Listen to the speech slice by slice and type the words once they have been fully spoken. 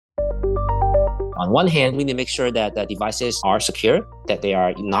On one hand, we need to make sure that the devices are secure, that they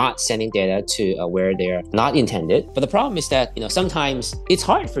are not sending data to where they're not intended. But the problem is that, sometimes it's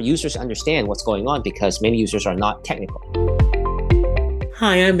hard for users to understand what's going on because many users are not technical.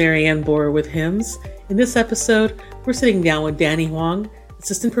 Hi, I'm Marianne Borer with HIMSS. In this episode, we're sitting down with Danny Huang,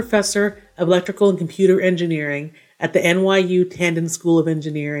 Assistant Professor of Electrical and Computer Engineering at the NYU Tandon School of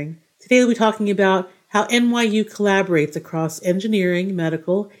Engineering. Today we'll be talking about how NYU collaborates across engineering,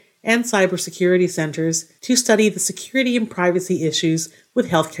 medical, and cybersecurity centers to study the security and privacy issues with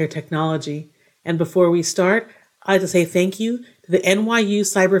healthcare technology. And before we start, I'd like to say thank you to the NYU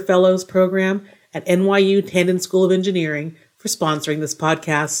Cyber Fellows program at NYU Tandon School of Engineering for sponsoring this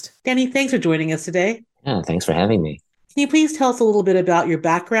podcast. Danny, thanks for joining us today. Yeah, thanks for having me. Can you please tell us a little bit about your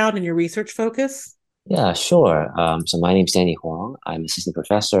background and your research focus? Yeah, sure. So my name is Danny Huang. I'm assistant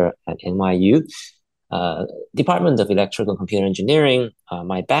professor at NYU, Department of Electrical and Computer Engineering.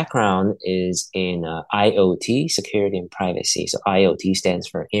 My background is in IoT, security and privacy. So IoT stands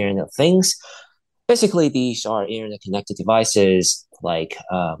for Internet of Things. Basically, these are internet-connected devices like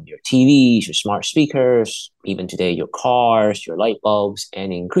your TVs, your smart speakers, even today your cars, your light bulbs,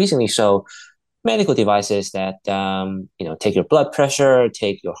 and increasingly so, medical devices that take your blood pressure,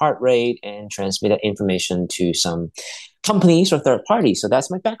 take your heart rate, and transmit that information to some companies or third parties. So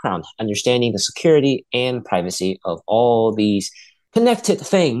that's my background, understanding the security and privacy of all these connected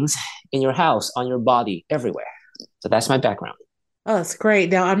things in your house, on your body, everywhere. So that's my background. Oh, that's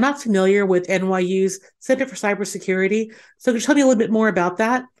great. Now, I'm not familiar with NYU's Center for Cybersecurity. So could you tell me a little bit more about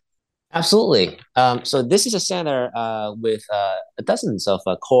that? Absolutely. So this is a center with dozens of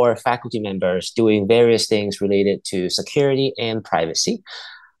core faculty members doing various things related to security and privacy.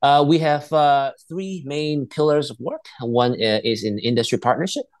 We have three main pillars of work. One is in industry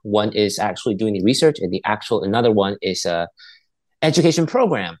partnership. One is actually doing the research, and another one is education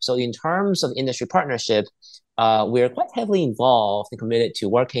program. So in terms of industry partnership, we're quite heavily involved and committed to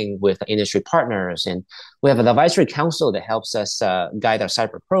working with industry partners. And we have an advisory council that helps us guide our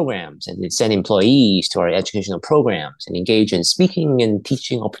cyber programs and send employees to our educational programs and engage in speaking and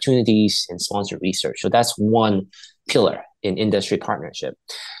teaching opportunities and sponsor research. So that's one pillar in industry partnership.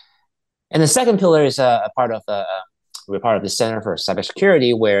 And the second pillar is we're part of the Center for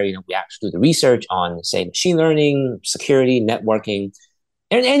Cybersecurity, where we actually do the research on, say, machine learning, security, networking,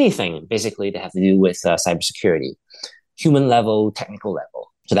 and anything basically that have to do with cybersecurity, human level, technical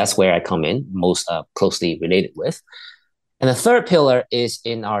level. So that's where I come in, most closely related with. And the third pillar is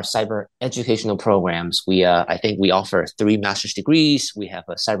in our cyber educational programs. I think we offer 3 master's degrees. We have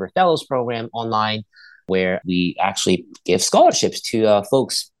a Cyber Fellows program online where we actually give scholarships to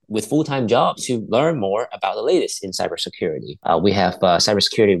folks with full-time jobs to learn more about the latest in cybersecurity. We have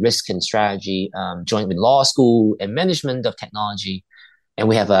cybersecurity risk and strategy joint with law school and management of technology. And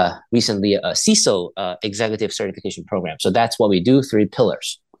we have recently a CISO executive certification program. So that's what we do, 3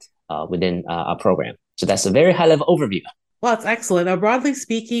 pillars within our program. So that's a very high-level overview. Well, that's excellent. Now, broadly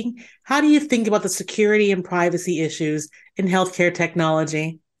speaking, how do you think about the security and privacy issues in healthcare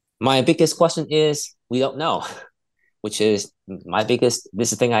technology? My biggest question is, we don't know, which is this is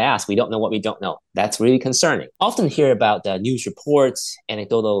the thing I ask. We don't know what we don't know. That's really concerning. Often hear about news reports,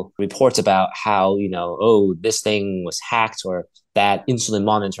 anecdotal reports about how, this thing was hacked or that insulin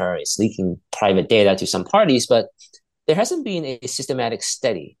monitor is leaking private data to some parties, but there hasn't been a systematic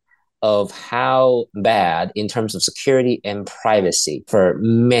study of how bad in terms of security and privacy for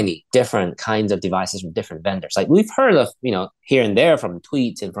many different kinds of devices from different vendors. Like we've heard of, here and there from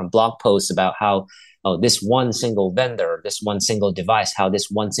tweets and from blog posts about how, this one single vendor, this one single device, how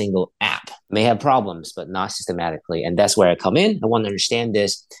this one single app may have problems, but not systematically. And that's where I come in. I want to understand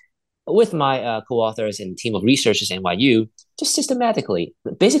this with my co-authors and team of researchers at NYU, just systematically.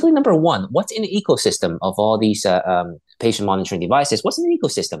 Basically, number one, what's in the ecosystem of all these patient monitoring devices? What's in the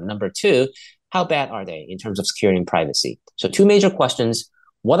ecosystem? Number two, how bad are they in terms of security and privacy? So 2 major questions.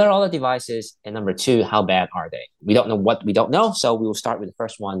 What are all the devices? And number 2, how bad are they? We don't know what we don't know. So we will start with the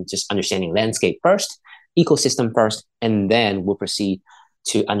first one, just understanding landscape first, ecosystem first, and then we'll proceed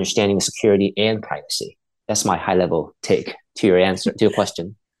to understanding the security and privacy. That's my high-level take to your answer, to your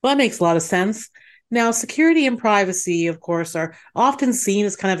question. Well, that makes a lot of sense. Now, security and privacy, of course, are often seen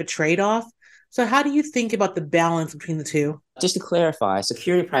as kind of a trade-off. So how do you think about the balance between the two? Just to clarify,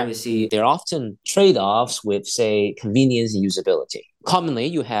 security and privacy, they're often trade-offs with, say, convenience and usability. Commonly,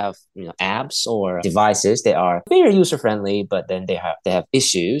 you have apps or devices that are very user-friendly, but then they have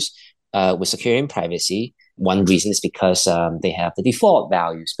issues with security and privacy. One reason is because they have the default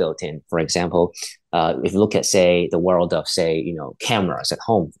values built in. For example, if you look at, say, the world of, say, cameras at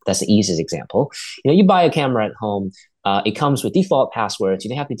home, that's the easiest example. You buy a camera at home, it comes with default passwords. You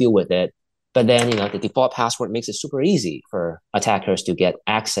don't have to deal with it. But then, the default password makes it super easy for attackers to get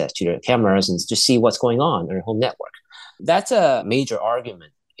access to your cameras and to see what's going on your home network. That's a major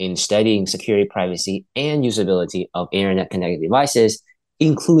argument in studying security, privacy, and usability of internet connected devices,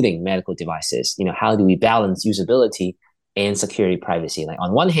 including medical devices. How do we balance usability and security privacy? Like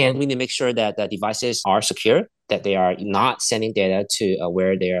on one hand, we need to make sure that the devices are secure, that they are not sending data to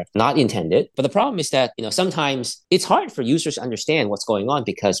where they're not intended. But the problem is that, sometimes it's hard for users to understand what's going on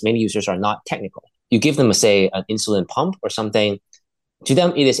because many users are not technical. You give them, say, an insulin pump or something. To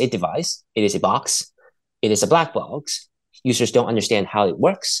them, it is a device. It is a box. It is a black box. Users don't understand how it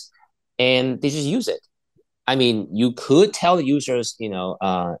works and they just use it. I mean, you could tell the users,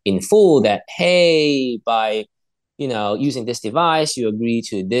 in full that, hey, by using this device, you agree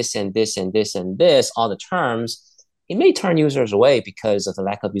to this and this and this and this, all the terms. It may turn users away because of the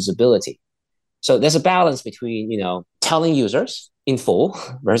lack of usability. So there's a balance between, telling users in full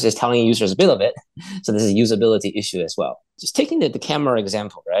versus telling users a bit of it. So this is a usability issue as well. Just taking the camera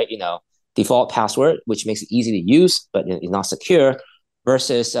example, right? Default password, which makes it easy to use, but it's not secure,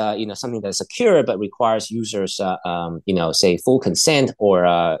 versus something that's secure but requires users, say full consent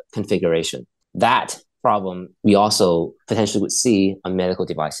or configuration. That problem we also potentially would see on medical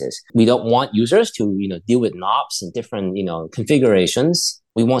devices. We don't want users to deal with knobs and different configurations.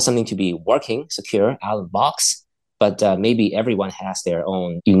 We want something to be working, secure, out of the box, but maybe everyone has their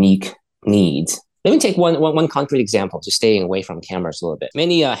own unique needs. Let me take one concrete example, just staying away from cameras a little bit.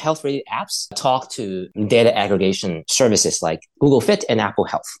 Many health-related apps talk to data aggregation services like Google Fit and Apple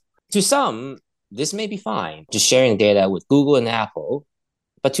Health. To some, this may be fine, just sharing data with Google and Apple,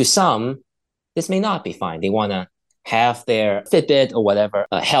 but to some, this may not be fine. They want to have their Fitbit or whatever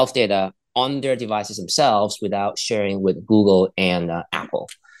health data on their devices themselves without sharing with Google and Apple.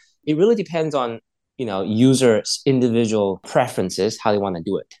 It really depends on users' individual preferences, how they want to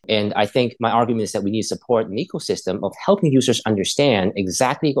do it. And I think my argument is that we need to support an ecosystem of helping users understand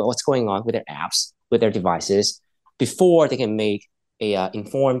exactly what's going on with their apps, with their devices, before they can make a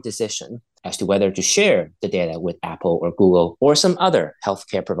informed decision as to whether to share the data with Apple or Google or some other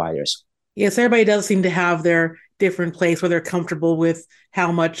healthcare providers. Yes, everybody does seem to have their different place where they're comfortable with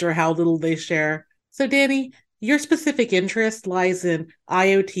how much or how little they share. So, Danny, your specific interest lies in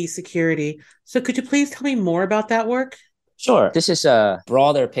IoT security. So could you please tell me more about that work? Sure. This is a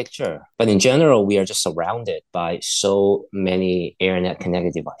broader picture, but in general, we are just surrounded by so many internet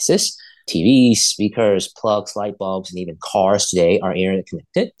connected devices. TVs, speakers, plugs, light bulbs, and even cars today are internet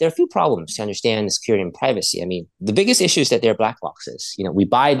connected. There are a few problems to understand security and privacy. I mean, the biggest issue is that they're black boxes. We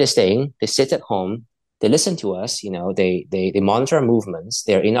buy this thing, they sit at home, they listen to us, they monitor our movements,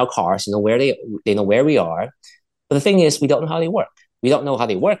 they're in our cars, they know where we are. But the thing is, we don't know how they work. We don't know how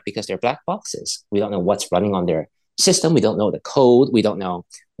they work because they're black boxes. We don't know what's running on their system. We don't know the code. We don't know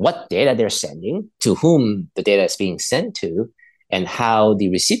what data they're sending, to whom the data is being sent to, and how the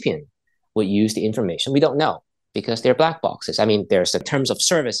recipient would use the information. We don't know because they're black boxes. I mean, there's the terms of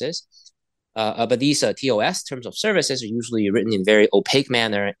services, but these TOS, terms of services, are usually written in very opaque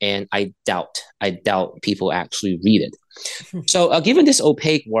manner, and I doubt people actually read it. So given this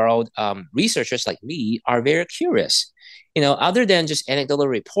opaque world, researchers like me are very curious. Other than just anecdotal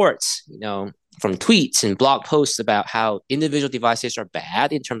reports, from tweets and blog posts about how individual devices are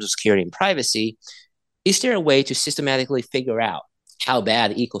bad in terms of security and privacy, is there a way to systematically figure out how bad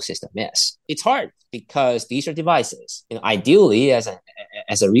the ecosystem is? It's hard because these are devices. Ideally, as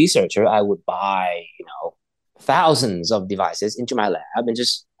a researcher, I would buy, thousands of devices into my lab and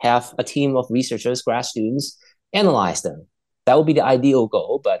just have a team of researchers, grad students, analyze them. That would be the ideal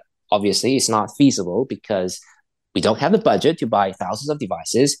goal, but obviously it's not feasible because we don't have the budget to buy thousands of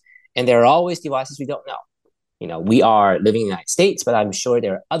devices, and there are always devices we don't know. We are living in the United States, but I'm sure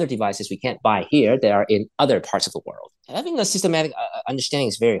there are other devices we can't buy here that are in other parts of the world. Having a systematic understanding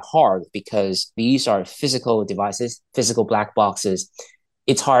is very hard because these are physical devices, physical black boxes.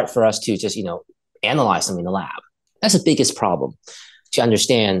 It's hard for us to just, analyze them in the lab. That's the biggest problem to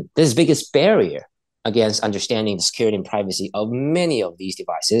understand. This is the biggest barrier against understanding the security and privacy of many of these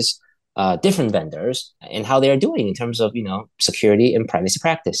devices, different vendors, and how they're doing in terms of, security and privacy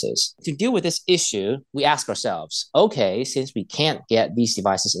practices. To deal with this issue, we ask ourselves, okay, since we can't get these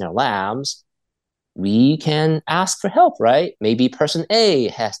devices in our labs, we can ask for help, right? Maybe person A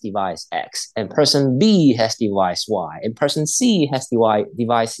has device X, and person B has device Y, and person C has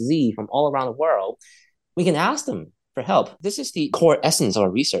device Z from all around the world. We can ask them for help. This is the core essence of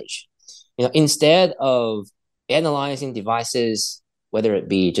our research. Instead of analyzing devices, whether it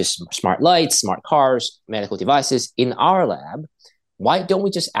be just smart lights, smart cars, medical devices in our lab, why don't we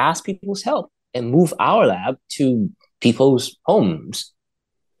just ask people's help and move our lab to people's homes?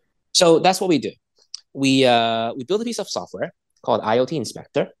 So that's what we do. We build a piece of software called IoT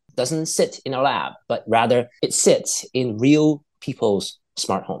Inspector. It doesn't sit in a lab, but rather it sits in real people's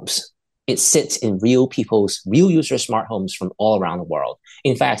smart homes. It sits in real user smart homes from all around the world.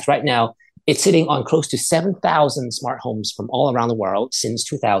 In fact, right now, it's sitting on close to 7,000 smart homes from all around the world since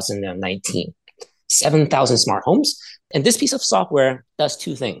 2019. 7,000 smart homes. And this piece of software does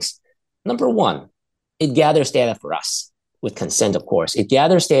two things. Number one, it gathers data for us with consent, of course. It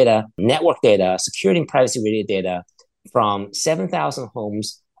gathers data, network data, security and privacy related data from 7,000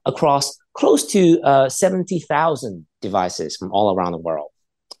 homes across close to 70,000 devices from all around the world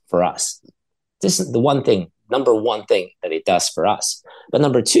for us. This is the number one thing that it does for us. But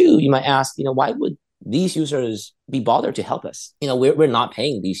number two, you might ask, why would these users be bothered to help us? We're not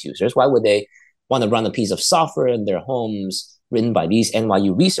paying these users. Why would they want to run a piece of software in their homes written by these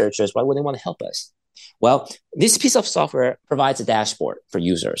NYU researchers? Why would they want to help us? Well, this piece of software provides a dashboard for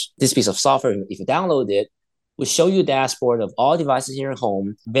users. This piece of software, if you download it, will show you a dashboard of all devices in your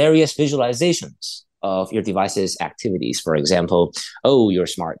home, various visualizations of your device's activities. For example, your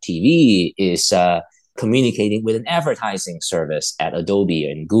smart TV is communicating with an advertising service at Adobe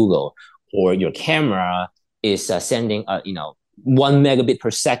and Google, or your camera is sending 1 megabit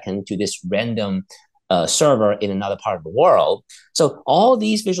per second to this random server in another part of the world. So all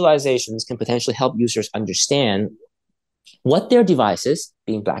these visualizations can potentially help users understand what their devices,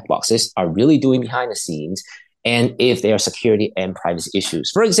 being black boxes, are really doing behind the scenes, and if there are security and privacy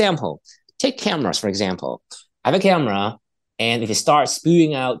issues. For example, take cameras, for example. I have a camera, and if it starts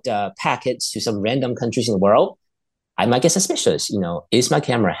spewing out packets to some random countries in the world, I might get suspicious. Is my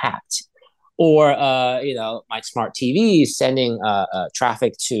camera hacked? Or, my smart TV is sending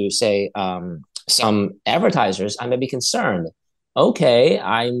traffic to, say, some advertisers. I may be concerned. Okay,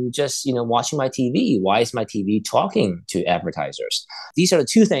 I'm just, watching my TV. Why is my TV talking to advertisers? These are the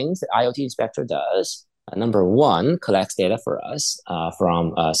two things that IoT Inspector does. Number one, collects data for us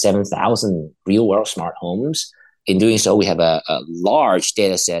from 7,000 real-world smart homes. In doing so, we have a large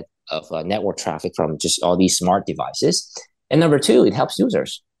data set of network traffic from just all these smart devices. And number two, it helps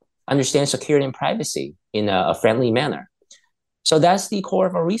users understand security and privacy in a friendly manner. So that's the core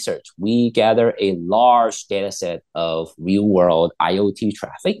of our research. We gather a large data set of real-world IoT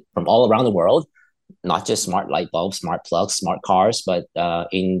traffic from all around the world, not just smart light bulbs, smart plugs, smart cars, but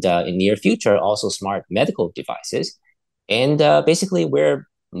in near future, also smart medical devices. And basically, we're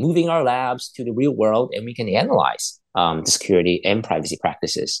moving our labs to the real world, and we can analyze the security and privacy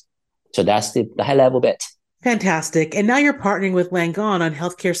practices. So that's the high-level bit. Fantastic. And now you're partnering with Langone on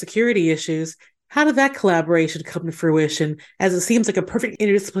healthcare security issues. How did that collaboration come to fruition, as it seems like a perfect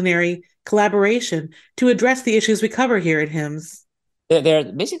interdisciplinary collaboration to address the issues we cover here at HIMSS? There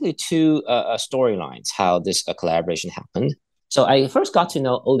are basically two storylines how this collaboration happened. So I first got to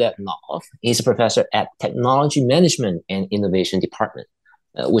know Oded Nov. He's a professor at Technology Management and Innovation Department,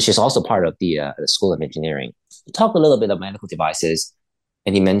 which is also part of the School of Engineering. We talked a little bit of medical devices,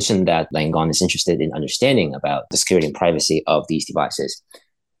 and he mentioned that Langone is interested in understanding about the security and privacy of these devices.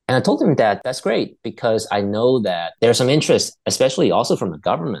 And I told him that that's great because I know that there's some interest, especially also from the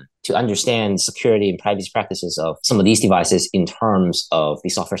government, to understand security and privacy practices of some of these devices in terms of the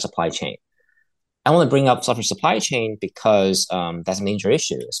software supply chain. I want to bring up software supply chain because that's a major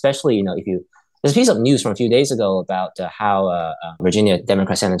issue, especially, there's a piece of news from a few days ago about how Virginia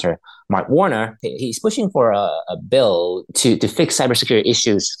Democrat Senator Mark Warner, he's pushing for a bill to fix cybersecurity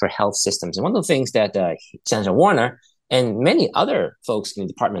issues for health systems. And one of the things that Senator Warner and many other folks in the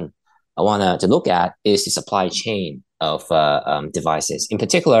department want to look at is the supply chain of devices, in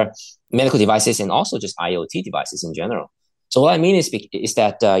particular, medical devices and also just IoT devices in general. So what I mean is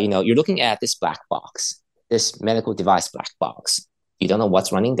that, you're looking at this black box, this medical device black box. You don't know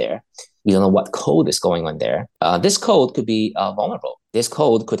what's running there. You don't know what code is going on there. This code could be vulnerable. This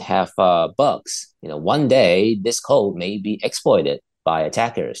code could have bugs. One day this code may be exploited by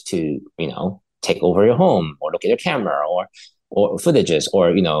attackers to, take over your home or look at your camera or footages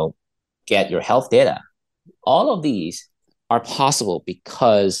or, get your health data. All of these are possible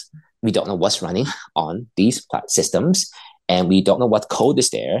because we don't know what's running on these systems, and we don't know what code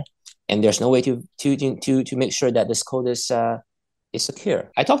is there, and there's no way to make sure that this code is secure.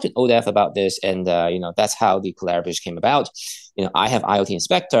 I talked to Oded about this, and that's how the collaboration came about. I have IoT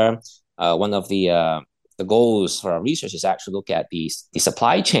Inspector. One of the goals for our research is actually look at the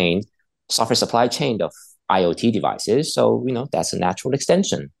supply chain, software supply chain of IoT devices. So that's a natural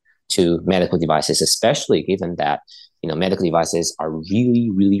extension to medical devices, especially given that medical devices are really,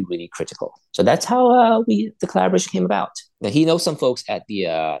 really, really critical. So that's how the collaboration came about. Now, he knows some folks at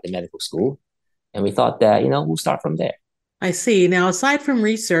the medical school, and we thought that we'll start from there. I see. Now, aside from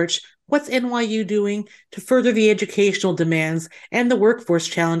research, what's NYU doing to further the educational demands and the workforce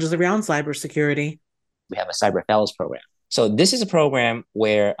challenges around cybersecurity? We have a Cyber Fellows program. So this is a program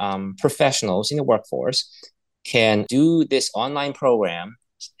where professionals in the workforce can do this online program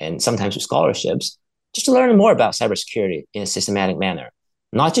and sometimes with scholarships just to learn more about cybersecurity in a systematic manner.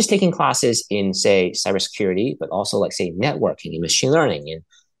 Not just taking classes in, say, cybersecurity, but also like, say, networking and machine learning and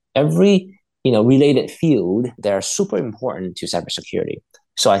every related field that are super important to cybersecurity.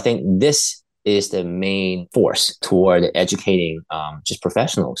 So I think this is the main force toward educating just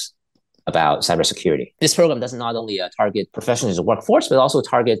professionals about cybersecurity. This program does not only target professionals in the workforce, but also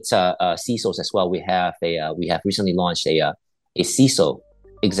target CISOs as well. We have recently launched a CISO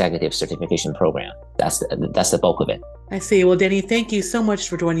executive certification program. That's the bulk of it. I see. Well, Danny, thank you so much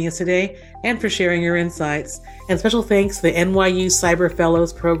for joining us today and for sharing your insights. And special thanks to the NYU Cyber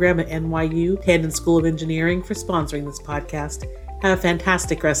Fellows program at NYU Tandon School of Engineering for sponsoring this podcast. Have a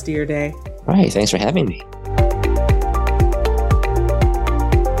fantastic rest of your day. All right. Thanks for having me.